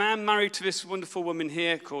am married to this wonderful woman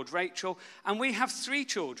here called Rachel, and we have 3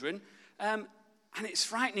 children. And it's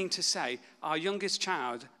frightening to say our youngest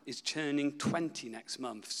child is turning 20 next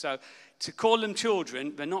month. So to call them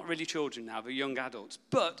children, they're not really children now, they're young adults.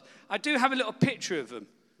 But I do have a little picture of them.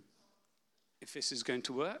 If this is going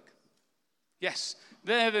to work. Yes,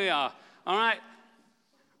 there they are. All right.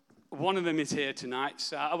 One of them is here tonight,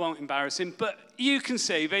 so I won't embarrass him. But you can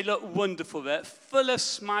see they look wonderful. They're full of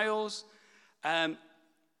smiles,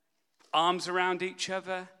 arms around each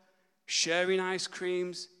other, sharing ice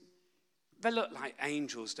creams. They look like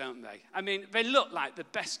angels, don't they? I mean, they look like the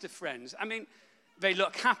best of friends. I mean, they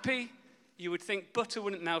look happy. You would think butter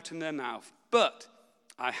wouldn't melt in their mouth. But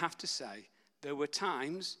I have to say, there were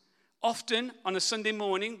times, often on a Sunday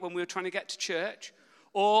morning when we were trying to get to church,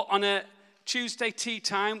 or on a Tuesday tea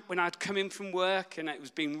time when I'd come in from work and it was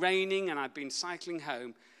been raining and I'd been cycling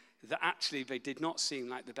home, that actually they did not seem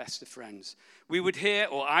like the best of friends. We would hear,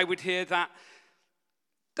 or I would hear that,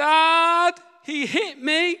 "Dad, he hit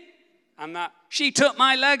me," and that, "She took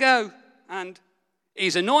my Lego," and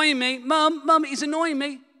 "He's annoying me. Mum, he's annoying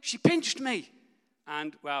me. She pinched me."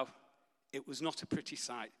 And, well, it was not a pretty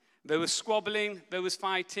sight. There was squabbling, there was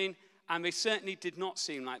fighting, and they certainly did not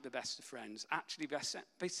seem like the best of friends. Actually,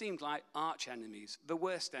 they seemed like arch enemies, the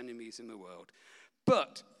worst enemies in the world.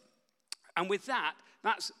 But, and with that,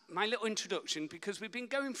 that's my little introduction, because we've been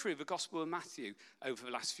going through the Gospel of Matthew over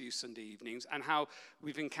the last few Sunday evenings and how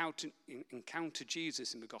we've encountered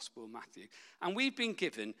Jesus in the Gospel of Matthew. And we've been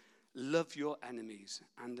given, love your enemies.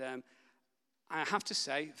 And I have to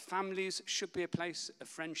say, families should be a place of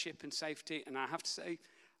friendship and safety. And I have to say,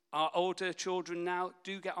 our older children now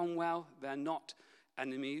do get on well. They're not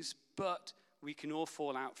enemies, but we can all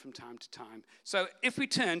fall out from time to time. So if we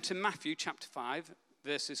turn to Matthew chapter 5,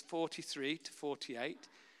 verses 43 to 48,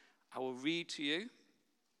 I will read to you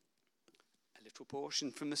a little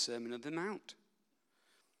portion from the Sermon on the Mount.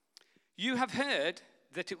 "You have heard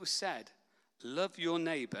that it was said, 'Love your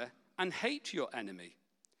neighbor and hate your enemy.'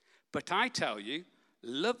 But I tell you,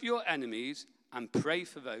 love your enemies and pray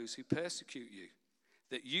for those who persecute you,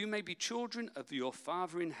 that you may be children of your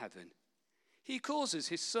Father in heaven. He causes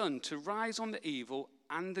his sun to rise on the evil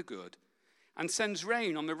and the good, and sends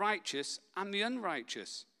rain on the righteous and the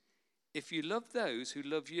unrighteous. If you love those who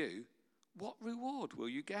love you, what reward will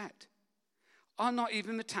you get? Are not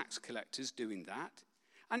even the tax collectors doing that?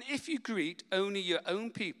 And if you greet only your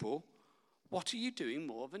own people, what are you doing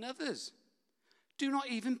more than others? Do not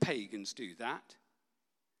even pagans do that?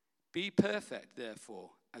 Be perfect,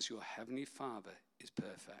 therefore, as your heavenly Father is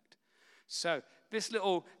perfect." So this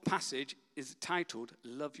little passage is titled,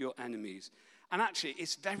 "Love Your Enemies." And actually,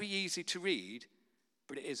 it's very easy to read,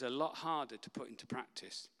 but it is a lot harder to put into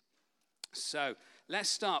practice. So let's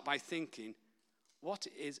start by thinking, what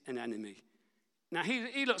is an enemy? Now,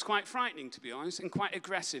 he looks quite frightening, to be honest, and quite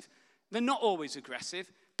aggressive. They're not always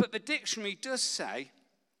aggressive, but the dictionary does say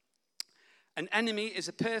an enemy is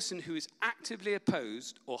a person who is actively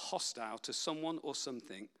opposed or hostile to someone or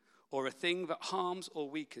something, or a thing that harms or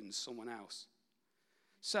weakens someone else.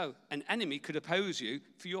 So an enemy could oppose you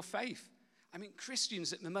for your faith. I mean,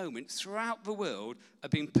 Christians at the moment throughout the world are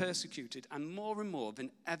being persecuted, and more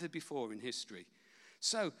than ever before in history.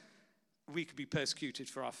 So we could be persecuted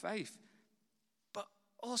for our faith. But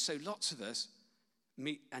also lots of us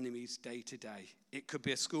meet enemies day to day. It could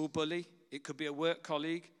be a school bully. It could be a work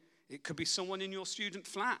colleague. It could be someone in your student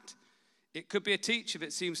flat. It could be a teacher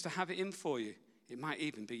that seems to have it in for you. It might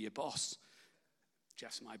even be your boss.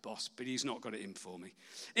 Jeff's my boss, but he's not got it in for me.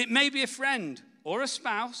 It may be a friend or a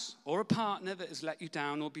spouse or a partner that has let you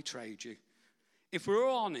down or betrayed you. If we're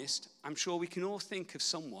all honest, I'm sure we can all think of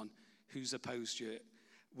someone who's opposed you,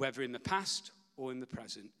 whether in the past or in the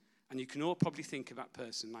present. And you can all probably think of that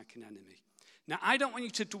person like an enemy. Now, I don't want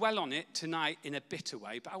you to dwell on it tonight in a bitter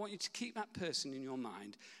way, but I want you to keep that person in your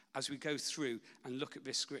mind as we go through and look at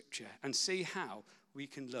this scripture and see how we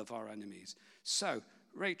can love our enemies. So,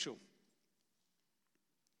 Rachel,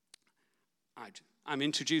 I'm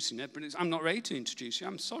introducing her, but I'm not ready to introduce you.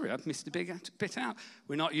 I'm sorry, I've missed a big bit out.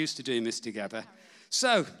 We're not used to doing this together.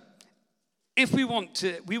 So, if we want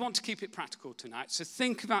to keep it practical tonight, so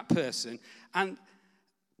think of that person. And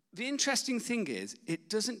the interesting thing is, it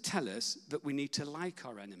doesn't tell us that we need to like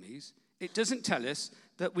our enemies. It doesn't tell us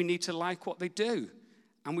that we need to like what they do.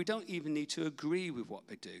 And we don't even need to agree with what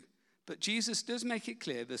they do. But Jesus does make it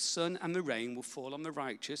clear the sun and the rain will fall on the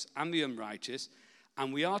righteous and the unrighteous,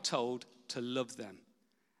 and we are told to love them.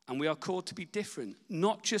 And we are called to be different,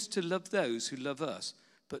 not just to love those who love us,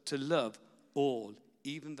 but to love all,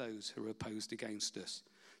 even those who are opposed against us.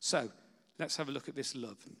 So, let's have a look at this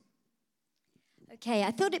love. Okay,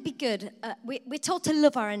 I thought it'd be good. We're told to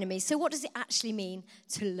love our enemies. So what does it actually mean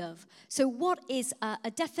to love? So what is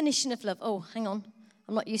a definition of love? Oh, hang on.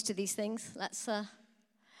 I'm not used to these things.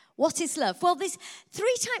 What is love? Well, there's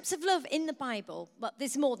 3 types of love in the Bible. Well,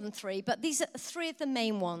 there's more than 3, but these are 3 of the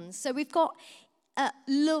main ones. So we've got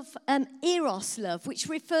love, eros love, which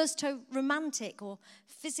refers to romantic or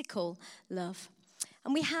physical love.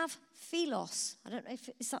 And we have philos. I don't know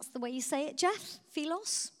if that's the way you say it, Jeff?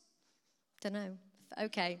 Philos? Don't know.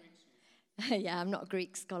 Okay. Yeah, I'm not a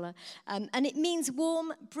Greek scholar. And it means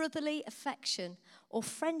warm brotherly affection or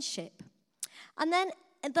friendship. And then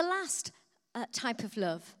the last type of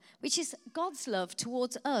love, which is God's love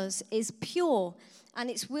towards us, is pure and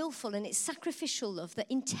it's willful and it's sacrificial love that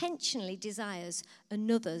intentionally desires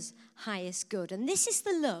another's highest good. And this is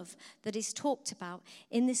the love that is talked about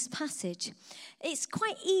in this passage. It's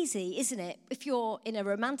quite easy, isn't it, if you're in a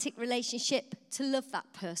romantic relationship, to love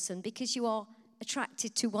that person because you are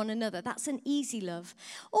attracted to one another. That's an easy love.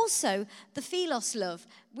 Also, the philos love,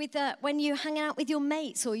 with when you hang out with your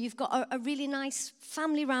mates or you've got a really nice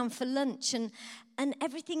family round for lunch and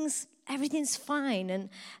everything's fine and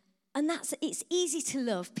it's easy to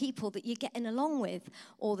love people that you're getting along with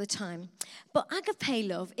all the time. But agape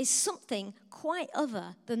love is something quite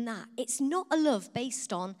other than that. It's not a love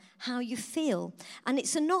based on how you feel. And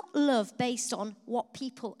it's not love based on what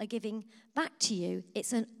people are giving back to you.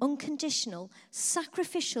 It's an unconditional,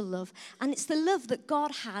 sacrificial love. And it's the love that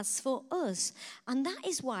God has for us. And that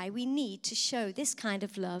is why we need to show this kind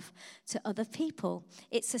of love to other people.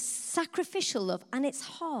 It's a sacrificial love and it's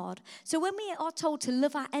hard. So when we are told to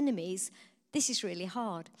love our enemies, this is really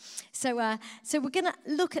hard. So we're going to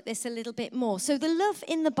look at this a little bit more. So the love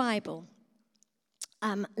in the Bible.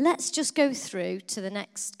 Let's just go through to the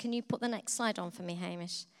next. Can you put the next slide on for me,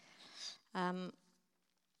 Hamish?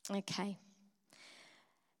 Okay.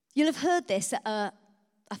 You'll have heard this at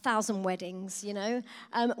 1,000 weddings, you know.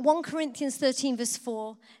 1 Corinthians 13, verse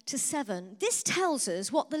 4 to 7. This tells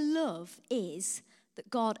us what the love is that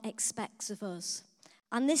God expects of us.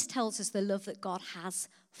 And this tells us the love that God has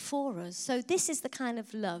for us. So this is the kind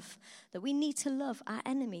of love that we need to love our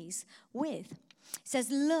enemies with. It says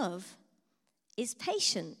love is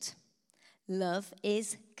patient. Love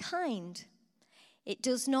is kind. It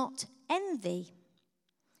does not envy.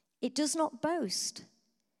 It does not boast.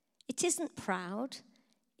 It isn't proud.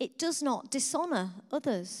 It does not dishonor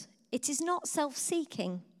others. It is not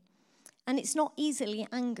self-seeking. And it's not easily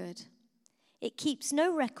angered. It keeps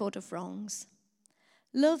no record of wrongs.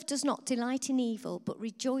 Love does not delight in evil, but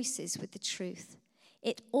rejoices with the truth.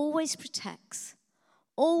 It always protects,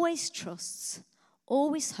 always trusts,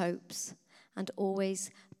 always hopes, and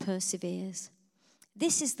always perseveres.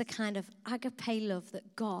 This is the kind of agape love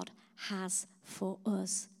that God has for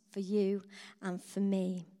us, for you and for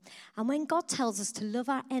me. And when God tells us to love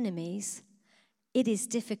our enemies, it is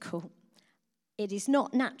difficult. It is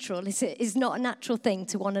not natural. It's not a natural thing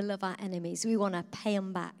to want to love our enemies. We want to pay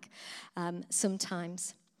them back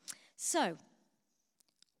sometimes. So,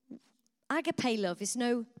 agape love is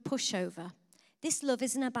no pushover. This love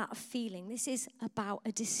isn't about a feeling. This is about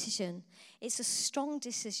a decision. It's a strong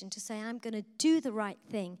decision to say, I'm going to do the right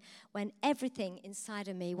thing when everything inside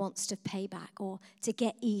of me wants to pay back or to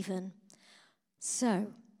get even. So,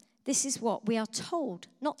 this is what we are told,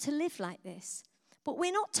 not to live like this. But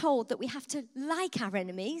we're not told that we have to like our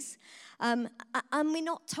enemies, and we're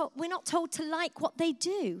not told to like what they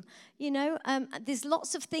do. You know, there's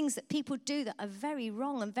lots of things that people do that are very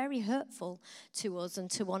wrong and very hurtful to us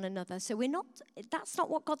and to one another. So that's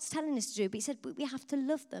not what God's telling us to do. But he said we have to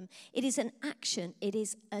love them. It is an action. It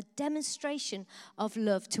is a demonstration of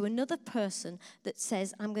love to another person that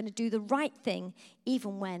says, I'm going to do the right thing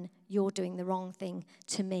even when you're doing the wrong thing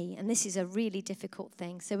to me. And this is a really difficult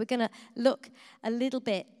thing. So we're going to look a little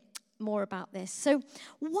bit more about this. So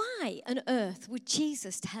why on earth would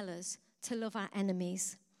Jesus tell us to love our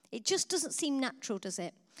enemies? It just doesn't seem natural, does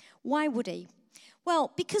it? Why would he?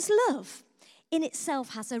 Well, because love in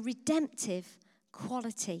itself has a redemptive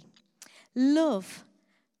quality. Love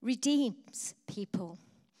redeems people.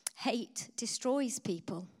 Hate destroys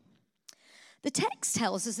people. The text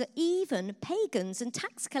tells us that even pagans and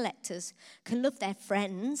tax collectors can love their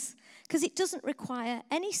friends because it doesn't require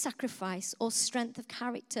any sacrifice or strength of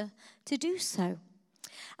character to do so.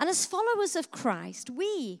 And as followers of Christ,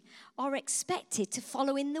 we are expected to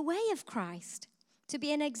follow in the way of Christ, to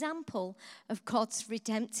be an example of God's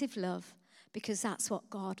redemptive love, because that's what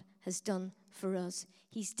God has done for us.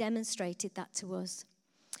 He's demonstrated that to us.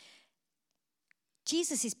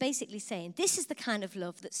 Jesus is basically saying, this is the kind of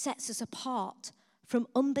love that sets us apart from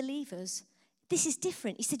unbelievers. This is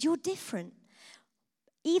different. He said, you're different.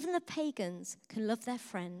 Even the pagans can love their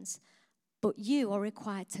friends, but you are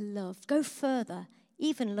required to love. Go further,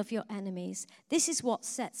 even love your enemies. This is what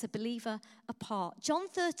sets a believer apart. John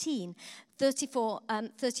 13, 34,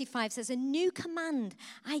 35 says, a new command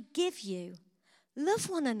I give you. Love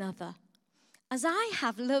one another. As I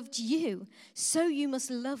have loved you, so you must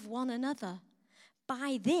love one another.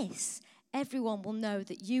 By this, everyone will know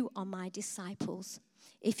that you are my disciples,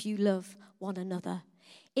 if you love one another.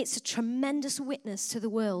 It's a tremendous witness to the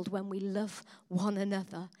world when we love one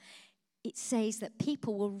another. It says that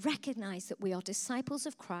people will recognize that we are disciples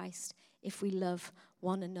of Christ if we love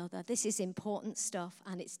one another. This is important stuff,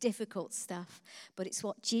 and it's difficult stuff, but it's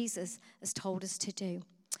what Jesus has told us to do.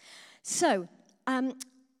 So,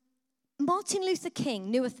 Martin Luther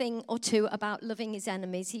King knew a thing or two about loving his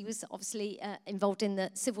enemies. He was obviously involved in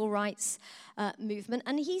the civil rights movement,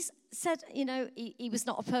 and he's said, he was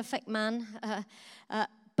not a perfect man,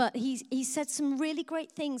 but he said some really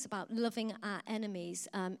great things about loving our enemies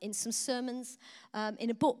in some sermons,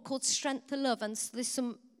 in a book called Strength to Love, and so there's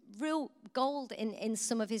some real gold in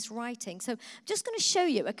some of his writing. So I'm just going to show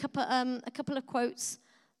you a couple of quotes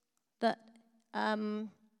that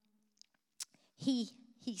he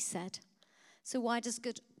said. So why does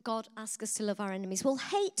God ask us to love our enemies? Well,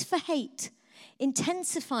 hate for hate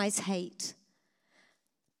intensifies hate,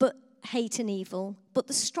 but hate and evil. But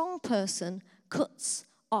the strong person cuts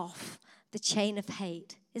off the chain of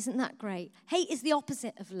hate. Isn't that great? Hate is the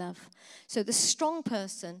opposite of love. So the strong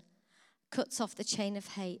person cuts off the chain of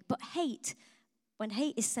hate. But hate, when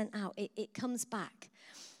hate is sent out, it comes back.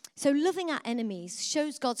 So loving our enemies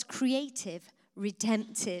shows God's creative,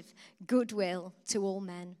 redemptive goodwill to all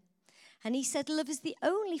men. And he said love is the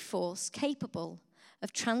only force capable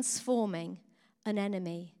of transforming an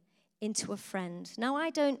enemy into a friend. Now,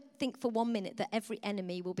 I don't think for 1 minute that every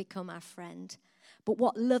enemy will become our friend. But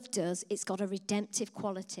what love does, it's got a redemptive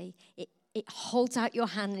quality. It holds out your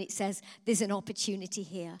hand and it says, there's an opportunity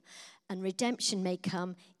here. And redemption may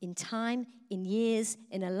come in time, in years,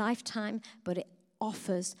 in a lifetime, but it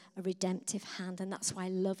offers a redemptive hand, and that's why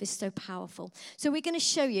love is so powerful. So we're going to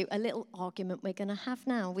show you a little argument we're going to have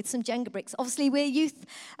now with some Jenga bricks. Obviously, we're youth.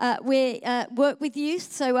 We work with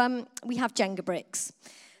youth, so we have Jenga bricks.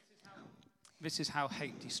 This is how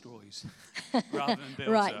hate destroys, rather than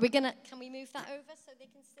builds right, up. Can we move that over so they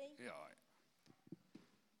can see? Yeah.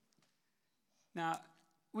 Now,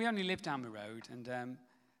 we only live down the road, and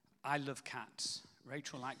I love cats.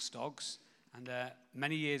 Rachel likes dogs, and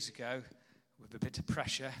many years ago, with a bit of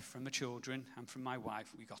pressure from the children and from my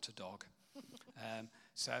wife, we got a dog.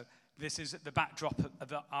 So this is the backdrop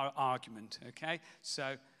of our argument, okay?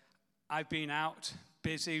 So I've been out,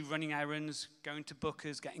 busy, running errands, going to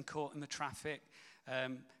Booker's, getting caught in the traffic,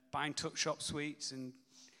 buying tuck shop sweets and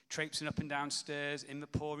traipsing up and down stairs in the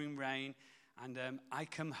pouring rain. And I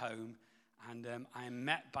come home, and I am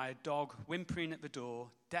met by a dog whimpering at the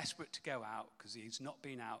door, desperate to go out because he's not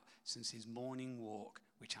been out since his morning walk,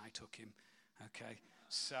 which I took him. Okay,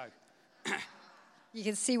 so you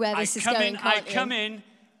can see where this is going. I come in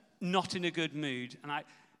not in a good mood, and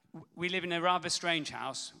we live in a rather strange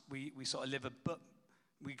house. We sort of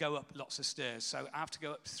we go up lots of stairs, so I have to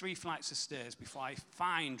go up 3 flights of stairs before I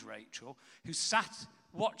find Rachel, who sat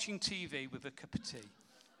watching TV with a cup of tea.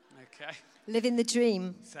 Okay, living the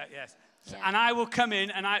dream. So yes, and I will come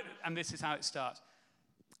in, and this is how it starts.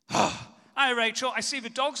 Hi, Rachel. I see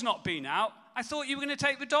the dog's not been out. I thought you were going to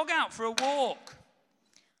take the dog out for a walk.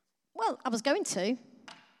 Well, I was going to,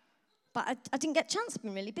 but I didn't get a chance. I've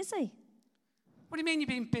been really busy. What do you mean you've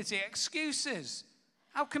been busy? Excuses.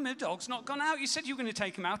 How come the dog's not gone out? You said you were going to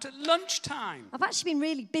take him out at lunchtime. I've actually been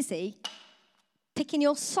really busy picking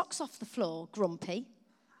your socks off the floor, Grumpy.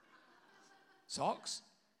 Socks?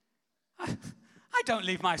 I don't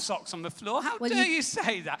leave my socks on the floor. How dare you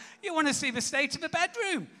say that? You want to see the state of the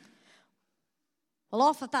bedroom. Well,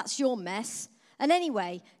 half of that's your mess. And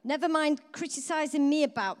anyway, never mind criticising me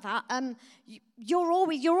about that. You're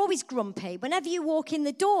always grumpy. Whenever you walk in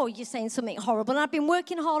the door, you're saying something horrible. And I've been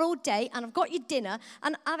working hard all day, and I've got your dinner,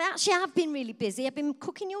 and I have been really busy. I've been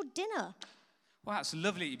cooking your dinner. Well, that's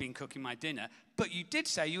lovely you've been cooking my dinner, but you did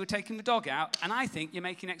say you were taking the dog out, and I think you're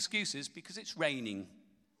making excuses because it's raining.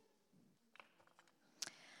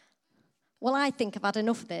 Well, I think I've had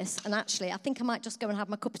enough of this, and actually, I think I might just go and have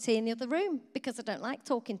my cup of tea in the other room because I don't like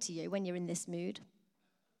talking to you when you're in this mood.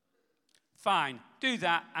 Fine, do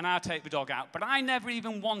that, and I'll take the dog out. But I never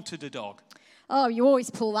even wanted a dog. Oh, you always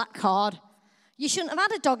pull that card. You shouldn't have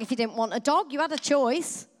had a dog if you didn't want a dog. You had a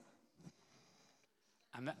choice.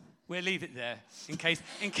 And we'll leave it there in case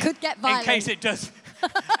Could get violent. In case it does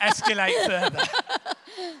escalate further.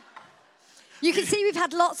 You can see we've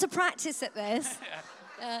had lots of practice at this.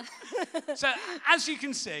 So, as you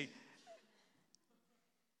can see,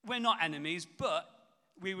 we're not enemies, but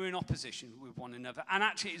we were in opposition with one another. And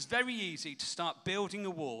actually, it's very easy to start building a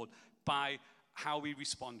wall by how we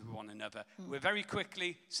respond with one another. We're very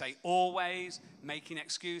quickly say always, making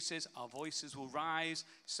excuses, our voices will rise.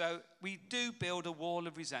 So we do build a wall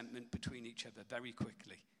of resentment between each other very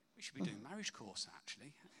quickly. We should be doing marriage course,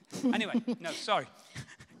 actually. Anyway, no, sorry.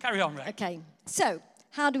 Carry on, Ray. Okay, so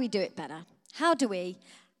how do we do it better?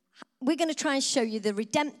 We're going to try and show you the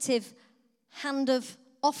redemptive hand of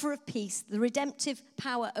offer of peace, the redemptive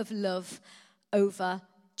power of love over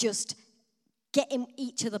just getting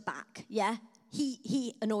each other back, yeah?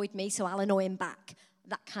 He annoyed me, so I'll annoy him back.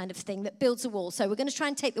 That kind of thing that builds a wall. So we're going to try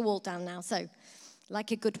and take the wall down now. So,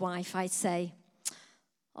 like a good wife, I'd say,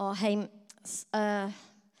 oh, hey, do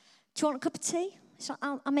you want a cup of tea?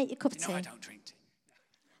 I'll make you a cup of tea. No, I don't drink tea.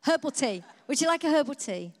 Herbal tea. Would you like a herbal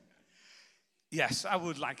tea? Yes, I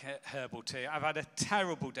would like a herbal tea. I've had a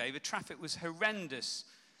terrible day. The traffic was horrendous.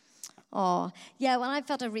 Oh, yeah, well, I've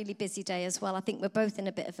had a really busy day as well. I think we're both in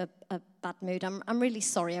a bit of a bad mood. I'm really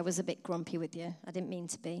sorry I was a bit grumpy with you. I didn't mean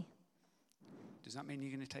to be. Does that mean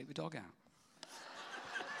you're going to take the dog out?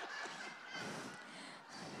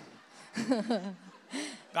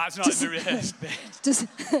 That's not the rehearsed bit.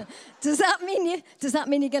 Does that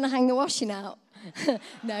mean you're going to hang the washing out?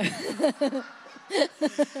 No.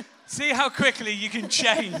 See how quickly you can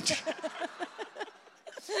change.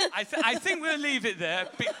 I think we'll leave it there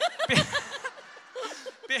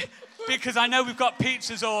because I know we've got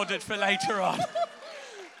pizzas ordered for later on.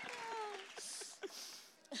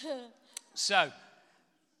 So,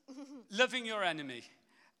 loving your enemy.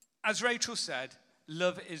 As Rachel said,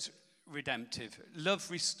 love is redemptive. Love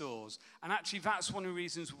restores. And actually, that's one of the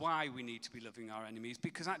reasons why we need to be loving our enemies,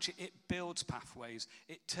 because actually it builds pathways,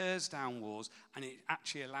 it tears down walls, and it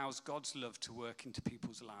actually allows God's love to work into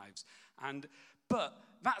people's lives. But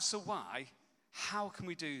that's a why. How can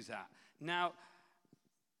we do that? Now,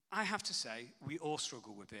 I have to say, we all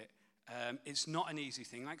struggle with it. It's not an easy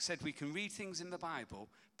thing. Like I said, we can read things in the Bible,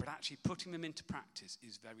 but actually putting them into practice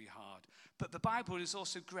is very hard. But the Bible is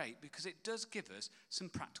also great because it does give us some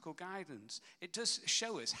practical guidance. It does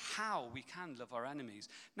show us how we can love our enemies.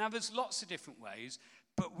 Now, there's lots of different ways,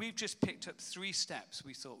 but we've just picked up 3 steps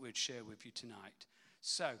we thought we'd share with you tonight.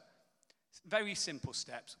 So, very simple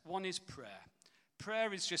steps. One is prayer.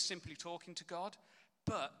 Prayer is just simply talking to God,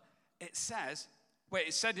 but it says,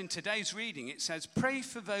 it said in today's reading, it says, pray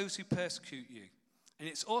for those who persecute you. And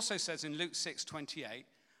it also says in Luke 6:28,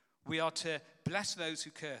 we are to bless those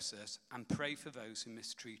who curse us and pray for those who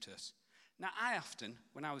mistreat us. Now, I often,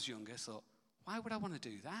 when I was younger, thought, why would I want to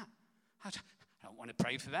do that? I don't want to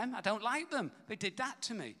pray for them. I don't like them. They did that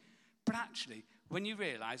to me. But actually, when you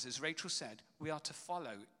realize, as Rachel said, we are to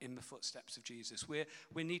follow in the footsteps of Jesus.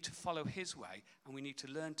 We need to follow his way, and we need to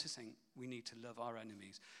learn to think we need to love our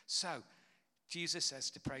enemies. So, Jesus says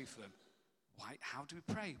to pray for them. Why? How do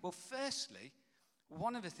we pray? Well, firstly,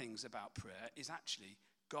 one of the things about prayer is actually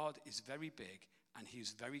God is very big and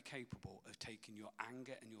he's very capable of taking your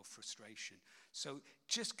anger and your frustration. So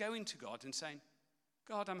just going to God and saying,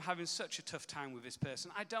 God, I'm having such a tough time with this person.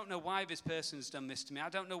 I don't know why this person has done this to me. I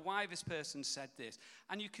don't know why this person said this.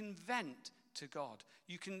 And you can vent to God.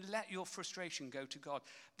 You can let your frustration go to God.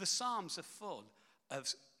 The Psalms are full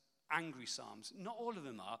of angry Psalms. Not all of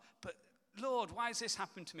them are, but Lord, why has this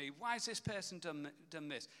happened to me? Why has this person done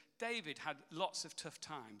this? David had lots of tough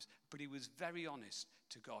times, but he was very honest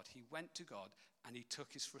to God. He went to God and he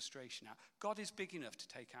took his frustration out. God is big enough to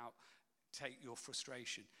take your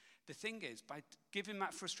frustration. The thing is, by giving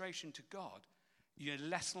that frustration to God, you're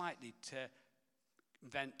less likely to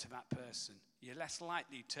vent to that person. You're less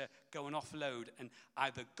likely to go and offload and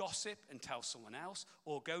either gossip and tell someone else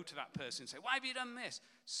or go to that person and say, why have you done this?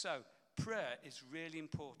 So prayer is really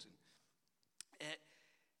important.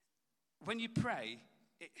 When you pray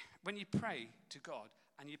to God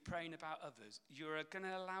and you're praying about others, you're going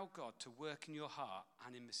to allow God to work in your heart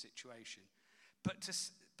and in the situation. But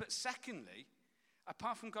secondly,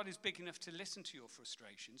 apart from God is big enough to listen to your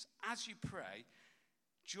frustrations, as you pray,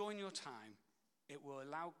 during your time, it will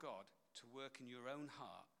allow God to work in your own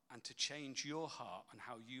heart and to change your heart on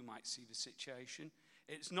how you might see the situation.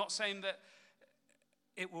 It's not saying that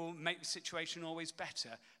it will make the situation always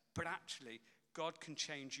better, but actually, God can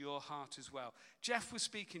change your heart as well. Jeff was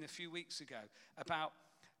speaking a few weeks ago about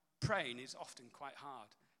praying is often quite hard.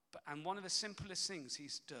 And one of the simplest things he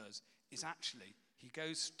does is actually he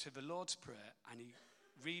goes to the Lord's Prayer and he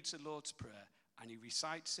reads the Lord's Prayer and he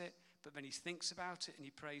recites it, but then he thinks about it and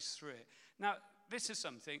he prays through it. Now, this is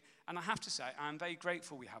something, and I have to say, I'm very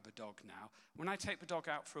grateful we have a dog now. When I take the dog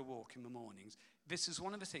out for a walk in the mornings, this is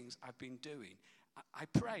one of the things I've been doing. I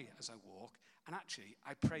pray as I walk, and actually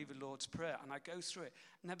I pray the Lord's Prayer, and I go through it.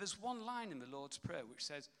 Now there's one line in the Lord's Prayer which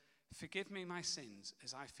says, forgive me my sins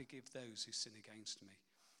as I forgive those who sin against me.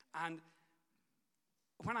 And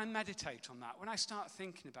when I meditate on that, when I start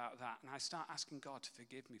thinking about that, and I start asking God to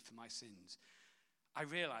forgive me for my sins, I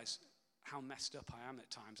realize how messed up I am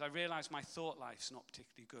at times. I realize my thought life's not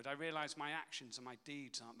particularly good. I realize my actions and my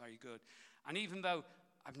deeds aren't very good. And even though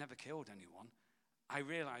I've never killed anyone, I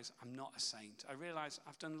realize I'm not a saint. I realize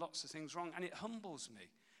I've done lots of things wrong, and it humbles me.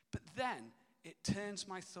 But then it turns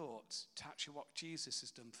my thoughts to actually what Jesus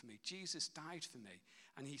has done for me. Jesus died for me,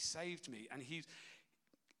 and he saved me, and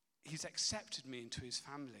he's accepted me into his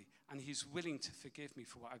family, and he's willing to forgive me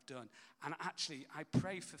for what I've done. And actually, I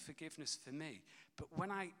pray for forgiveness for me. But when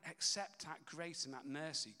I accept that grace and that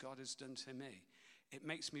mercy God has done to me, it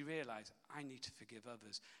makes me realize I need to forgive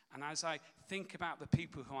others. And as I think about the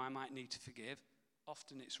people who I might need to forgive,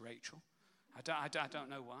 often it's Rachel. I don't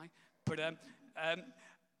know why. But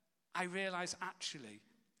I realize actually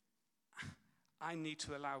I need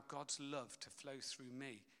to allow God's love to flow through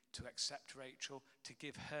me, to accept Rachel, to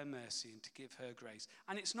give her mercy and to give her grace.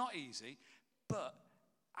 And it's not easy, but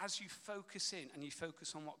as you focus in and you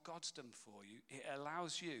focus on what God's done for you, it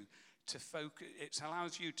allows you to focus, it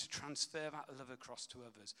allows you to transfer that love across to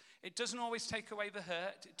others. It doesn't always take away the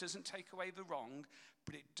hurt, it doesn't take away the wrong,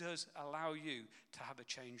 but it does allow you to have a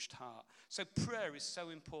changed heart. So prayer is so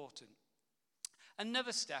important.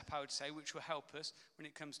 Another step, I would say, which will help us when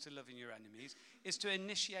it comes to loving your enemies, is to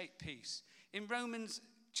initiate peace. In Romans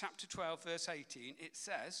chapter 12, verse 18, it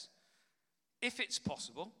says, if it's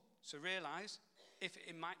possible, so realize, if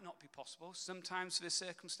it might not be possible, sometimes for the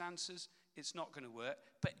circumstances, it's not going to work,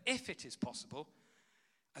 but if it is possible,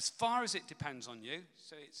 as far as it depends on you,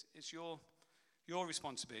 so it's your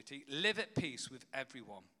responsibility, live at peace with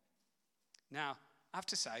everyone. Now, I have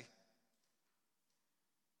to say,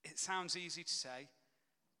 it sounds easy to say,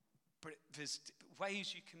 but there's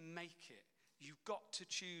ways you can make it. You've got to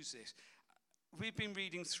choose this. We've been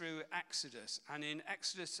reading through Exodus, and in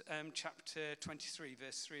Exodus chapter 23,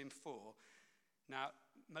 verse 3 and 4, now,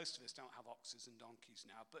 most of us don't have oxes and donkeys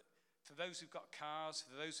now, but for those who've got cars,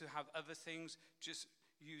 for those who have other things, just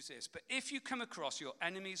use this. But if you come across your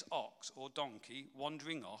enemy's ox or donkey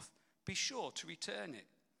wandering off, be sure to return it.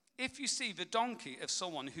 If you see the donkey of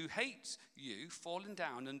someone who hates you fallen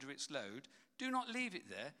down under its load, do not leave it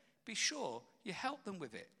there. Be sure you help them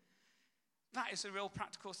with it. That is a real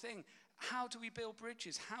practical thing. How do we build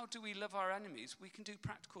bridges? How do we love our enemies? We can do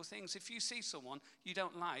practical things. If you see someone you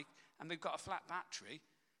don't like and they've got a flat battery,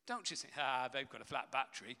 don't just think, they've got a flat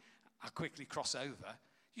battery, I'll quickly cross over.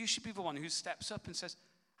 You should be the one who steps up and says,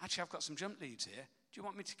 actually, I've got some jump leads here. Do you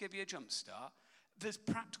want me to give you a jump start? There's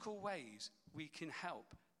practical ways we can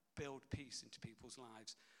help build peace into people's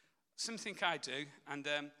lives. Something I do, and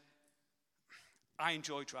I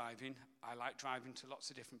enjoy driving. I like driving to lots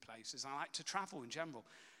of different places. I like to travel in general.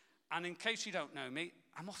 And in case you don't know me,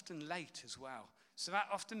 I'm often late as well. So that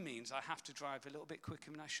often means I have to drive a little bit quicker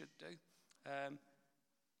than I should do. I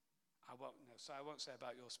won't say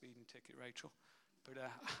about your speeding ticket, Rachel, but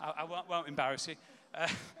I won't embarrass you.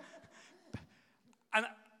 And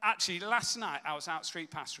actually, last night I was out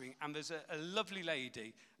street pastoring, and there's a lovely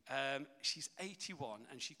lady. She's 81,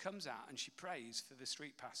 and she comes out and she prays for the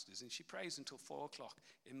street pastors, and she prays until 4 o'clock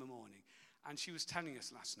in the morning. And she was telling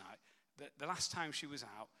us last night that the last time she was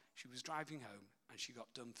out, she was driving home, and she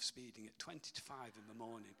got done for speeding at 20 to 5 in the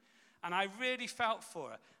morning. And I really felt for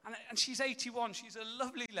her. And she's 81. She's a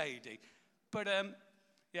lovely lady. But,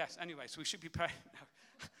 yes, anyway, so we should be praying.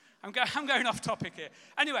 No, I'm going off topic here.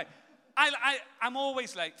 Anyway, I'm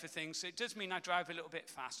always late for things, so it does mean I drive a little bit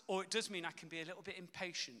fast, or it does mean I can be a little bit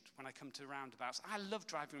impatient when I come to roundabouts. I love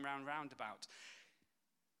driving around roundabouts.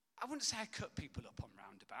 I wouldn't say I cut people up on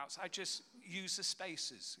roundabouts. I just use the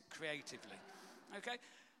spaces creatively, okay?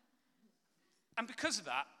 And because of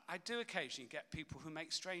that, I do occasionally get people who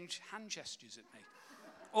make strange hand gestures at me,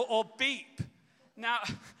 or beep. Now,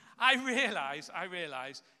 I realize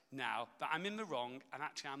now that I'm in the wrong, and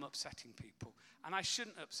actually I'm upsetting people. And I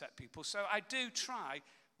shouldn't upset people. So I do try,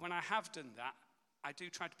 when I have done that, I do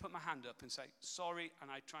try to put my hand up and say, sorry, and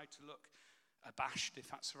I try to look abashed, if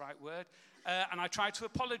that's the right word, and I try to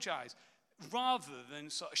apologize, rather than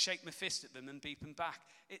sort of shake my fist at them and beep them back.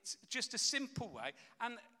 It's just a simple way,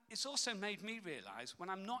 and it's also made me realize when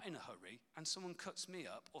I'm not in a hurry and someone cuts me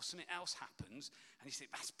up or something else happens, and you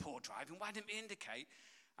think, that's poor driving, why didn't we indicate?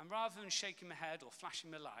 And rather than shaking my head or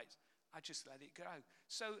flashing my lights, I just let it go.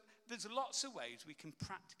 So there's lots of ways we can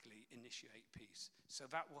practically initiate peace. So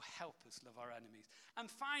that will help us love our enemies.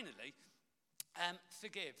 And finally,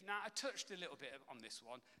 Forgive. Now, I touched a little bit on this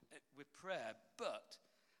one with prayer, but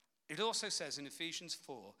it also says in Ephesians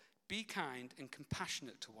 4, be kind and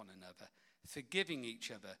compassionate to one another, forgiving each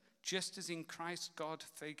other, just as in Christ God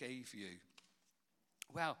forgave you.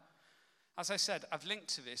 Well, as I said, I've linked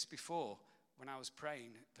to this before when I was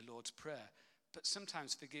praying the Lord's Prayer, but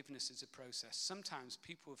sometimes forgiveness is a process. Sometimes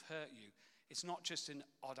people have hurt you. It's not just an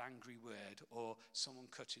odd, angry word or someone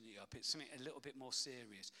cutting you up. It's something a little bit more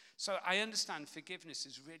serious. So I understand forgiveness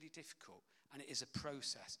is really difficult and it is a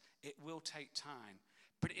process. It will take time,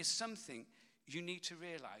 but it is something you need to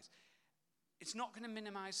realize. It's not going to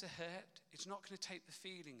minimize the hurt. It's not going to take the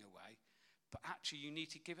feeling away, but actually you need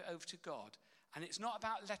to give it over to God. And it's not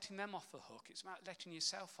about letting them off the hook. It's about letting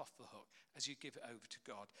yourself off the hook as you give it over to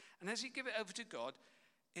God. And as you give it over to God,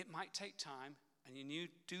 it might take time, and you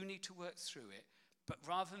do need to work through it. But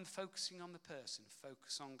rather than focusing on the person,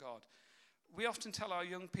 focus on God. We often tell our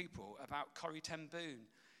young people about Corrie ten Boom.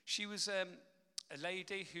 She was a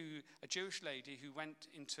Jewish lady who went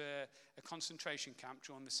into a concentration camp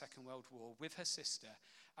during the Second World War with her sister.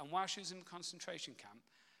 And while she was in the concentration camp,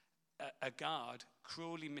 a guard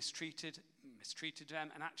cruelly mistreated them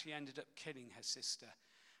and actually ended up killing her sister.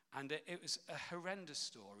 And it was a horrendous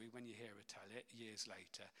story when you hear her tell it years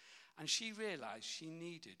later. And she realized she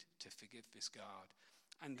needed to forgive this guard.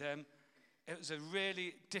 And it was a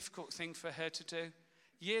really difficult thing for her to do.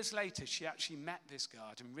 Years later, she actually met this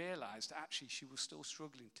guard and realized actually she was still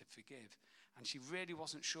struggling to forgive. And she really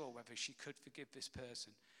wasn't sure whether she could forgive this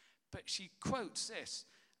person. But she quotes this,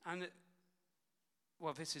 and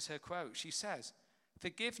this is her quote. She says,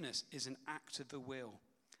 forgiveness is an act of the will,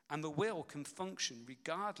 and the will can function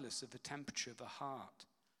regardless of the temperature of the heart.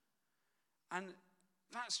 And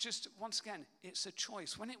that's just, once again, it's a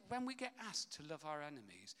choice. When we get asked to love our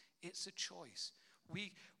enemies, it's a choice.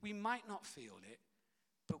 We might not feel it,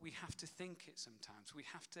 but we have to think it sometimes. We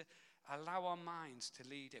have to allow our minds to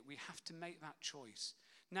lead it. We have to make that choice.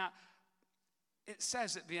 Now, it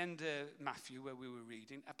says at the end of Matthew, where we were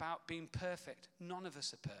reading, about being perfect. None of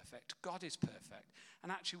us are perfect. God is perfect.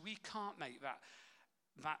 And actually, we can't make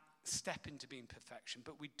that step into being perfection,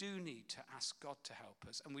 but we do need to ask God to help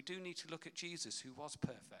us. And we do need to look at Jesus, who was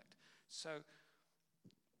perfect. So,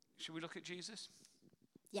 should we look at Jesus?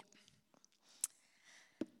 Yeah.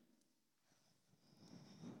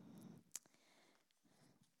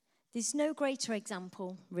 There's no greater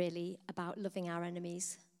example, really, about loving our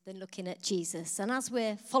enemies than looking at Jesus. And as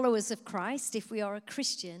we're followers of Christ, if we are a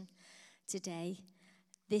Christian today,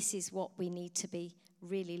 this is what we need to be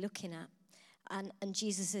really looking at. And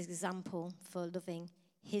Jesus' example for loving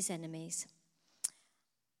his enemies.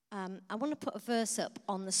 I want to put a verse up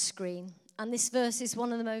on the screen. And this verse is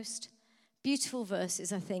one of the most beautiful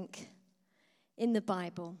verses, I think, in the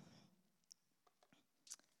Bible.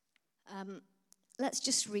 Let's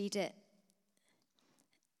just read it.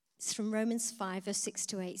 It's from Romans 5, verse 6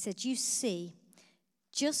 to 8. It said, you see,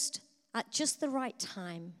 at just the right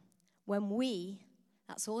time, when we,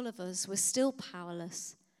 that's all of us, were still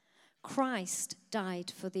powerless, Christ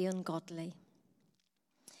died for the ungodly.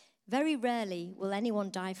 Very rarely will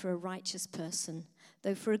anyone die for a righteous person,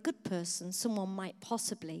 though for a good person, someone might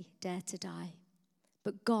possibly dare to die.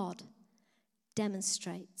 But God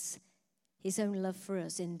demonstrates his own love for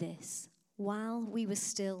us in this. While we were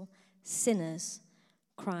still sinners,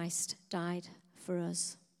 Christ died for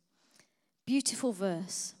us. Beautiful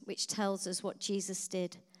verse which tells us what Jesus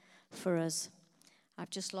did for us. I've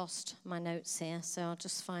just lost my notes here, so I'll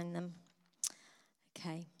just find them.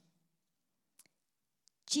 Okay.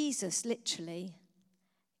 Jesus literally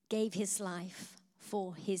gave his life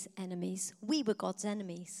for his enemies. We were God's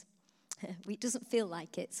enemies. It doesn't feel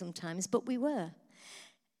like it sometimes, but we were.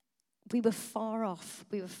 We were far off.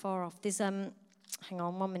 We were far off. There's hang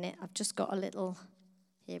on 1 minute. I've just got a little.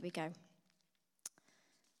 Here we go.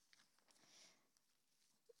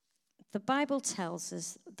 The Bible tells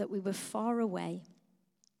us that we were far away,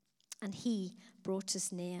 and he brought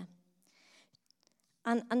us near.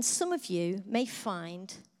 And some of you may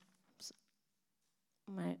find,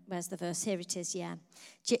 where's the verse? Here it is, yeah.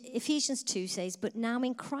 Ephesians 2 says, but now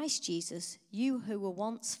in Christ Jesus, you who were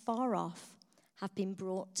once far off have been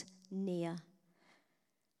brought near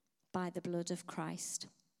by the blood of Christ.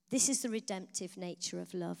 This is the redemptive nature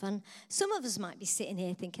of love. And some of us might be sitting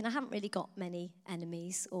here thinking, I haven't really got many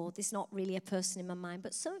enemies, or there's not really a person in my mind.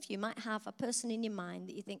 But some of you might have a person in your mind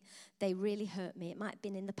that you think, they really hurt me. It might have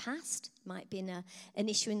been in the past. It might have been an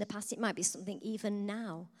issue in the past. It might be something even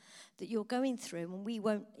now that you're going through, and we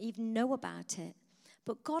won't even know about it.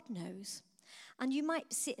 But God knows. And you might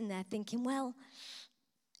be sitting there thinking, well,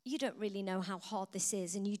 you don't really know how hard this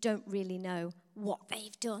is, and you don't really know what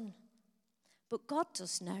they've done. but God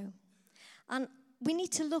does know. And we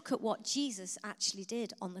need to look at what Jesus actually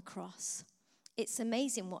did on the cross. It's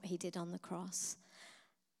amazing what he did on the cross.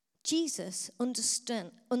 Jesus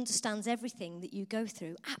understands everything that you go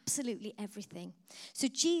through, absolutely everything. So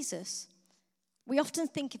Jesus, we often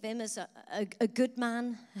think of him as a good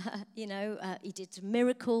man, he did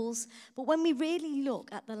miracles. But when we really look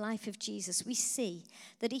at the life of Jesus, we see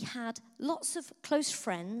that he had lots of close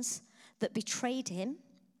friends that betrayed him.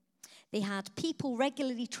 They had people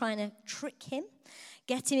regularly trying to trick him,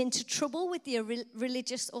 get him into trouble with the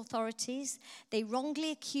religious authorities. They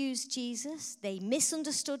wrongly accused Jesus. They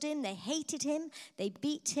misunderstood him. They hated him. They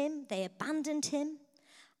beat him. They abandoned him.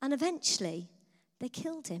 And eventually, they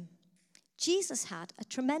killed him. Jesus had a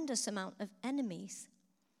tremendous amount of enemies.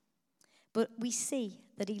 But we see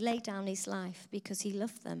that he laid down his life because he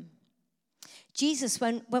loved them. Jesus,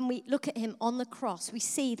 when we look at him on the cross, we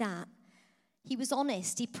see that he was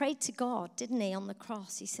honest. He prayed to God, didn't he, on the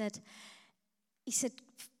cross? He said,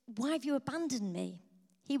 why have you abandoned me?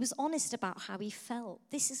 He was honest about how he felt.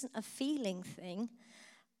 This isn't a feeling thing.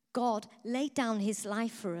 God laid down his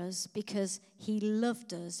life for us because he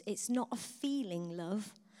loved us. It's not a feeling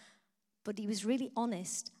love, but he was really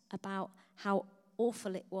honest about how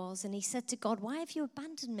awful it was. And he said to God, why have you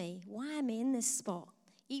abandoned me? Why am I in this spot?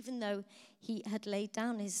 Even though he had laid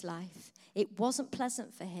down his life. It wasn't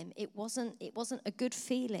pleasant for him. It wasn't a good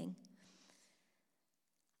feeling.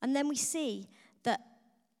 And then we see that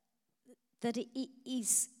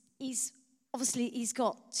he's obviously he's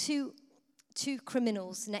got two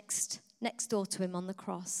criminals next door to him on the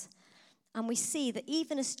cross. And we see that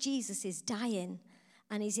even as Jesus is dying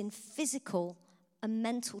and he's in physical and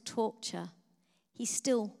mental torture, he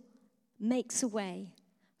still makes a way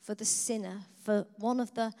for the sinner, for one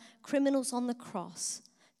of the criminals on the cross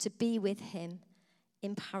to be with him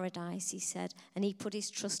in paradise, he said. And he put his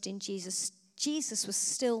trust in Jesus. Jesus was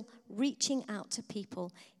still reaching out to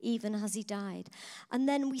people even as he died. And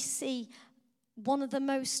then we see one of the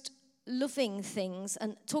most loving things,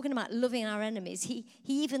 and talking about loving our enemies, he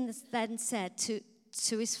even then said to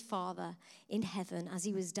his Father in heaven as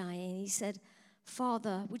he was dying, he said,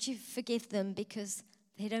 Father, would you forgive them because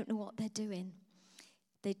they don't know what they're doing.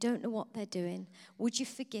 They don't know what they're doing. Would you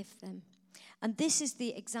forgive them? And this is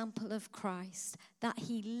the example of Christ, that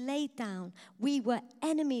he laid down. We were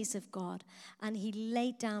enemies of God, and he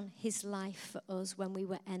laid down his life for us when we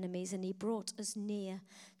were enemies, and he brought us near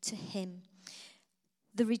to him.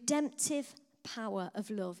 The redemptive power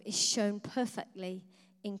of love is shown perfectly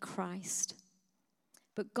in Christ.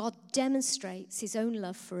 But God demonstrates his own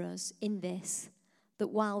love for us in this, that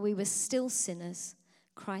while we were still sinners,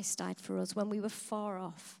 Christ died for us. When we were far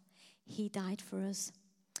off, he died for us.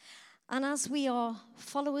 And as we are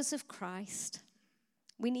followers of Christ,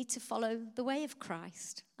 we need to follow the way of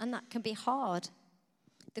Christ. And that can be hard.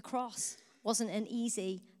 The cross wasn't an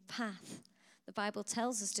easy path. The Bible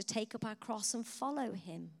tells us to take up our cross and follow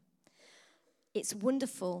him. It's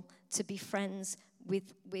wonderful to be friends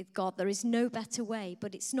with God. There is no better way,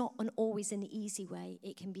 but it's not always an easy way.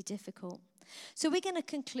 It can be difficult. So we're going to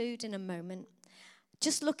conclude in a moment,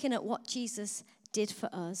 just looking at what Jesus did for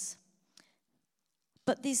us.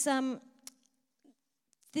 But there's a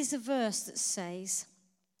verse that says,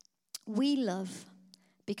 we love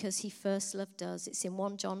because he first loved us. It's in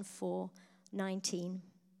 1 John 4:19.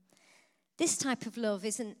 This type of love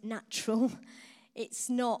isn't natural. It's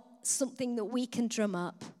not something that we can drum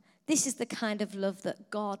up. This is the kind of love that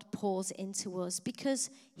God pours into us. Because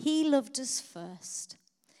he loved us first,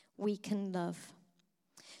 we can love.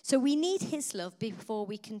 So we need his love before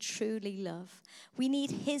we can truly love. We need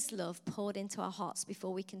his love poured into our hearts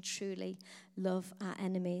before we can truly love our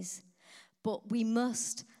enemies. But we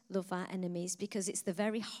must love our enemies because it's the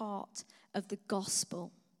very heart of the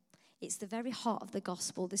gospel. It's the very heart of the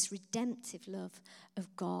gospel, this redemptive love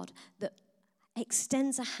of God that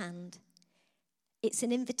extends a hand. It's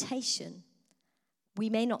an invitation. We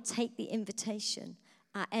may not take the invitation.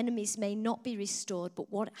 Our enemies may not be restored,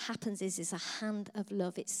 but what happens is a hand of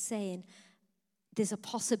love. It's saying there's a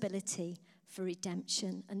possibility for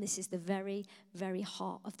redemption, and this is the very, very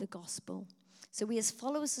heart of the gospel. So we as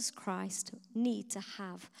followers of Christ need to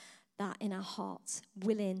have that in our hearts,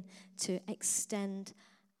 willing to extend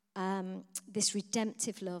this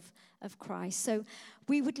redemptive love of Christ. So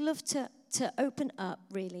we would love to open up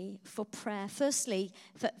really for prayer. Firstly,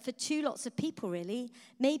 for two lots of people really.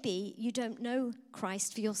 Maybe you don't know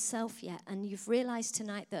Christ for yourself yet, and you've realized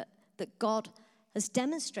tonight that God has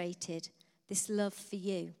demonstrated this love for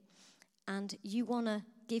you, and you want to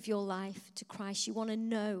give your life to Christ. You want to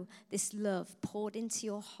know this love poured into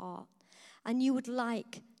your heart, and you would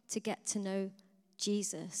like to get to know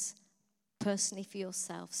Jesus personally for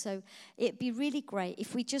yourself. So it'd be really great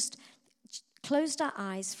if we just closed our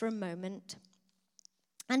eyes for a moment.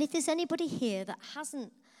 And if there's anybody here that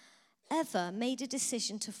hasn't ever made a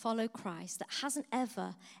decision to follow Christ, that hasn't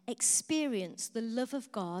ever experienced the love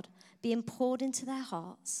of God being poured into their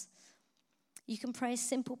hearts, you can pray a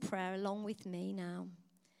simple prayer along with me now.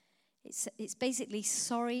 It's basically,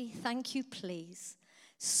 sorry, thank you, please.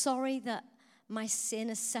 Sorry that my sin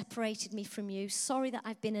has separated me from you. Sorry that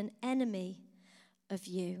I've been an enemy of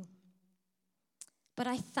you. But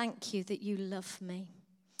I thank you that you love me.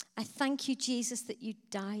 I thank you, Jesus, that you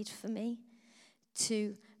died for me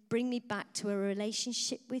to bring me back to a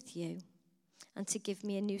relationship with you and to give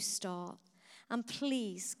me a new start. And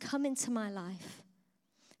please come into my life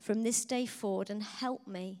from this day forward and help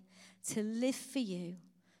me to live for you.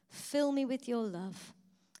 Fill me with your love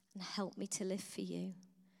and help me to live for you.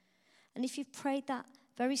 And if you've prayed that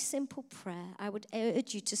very simple prayer, I would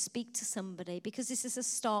urge you to speak to somebody, because this is a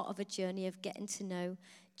start of a journey of getting to know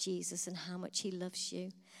Jesus and how much he loves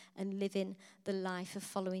you and living the life of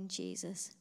following Jesus.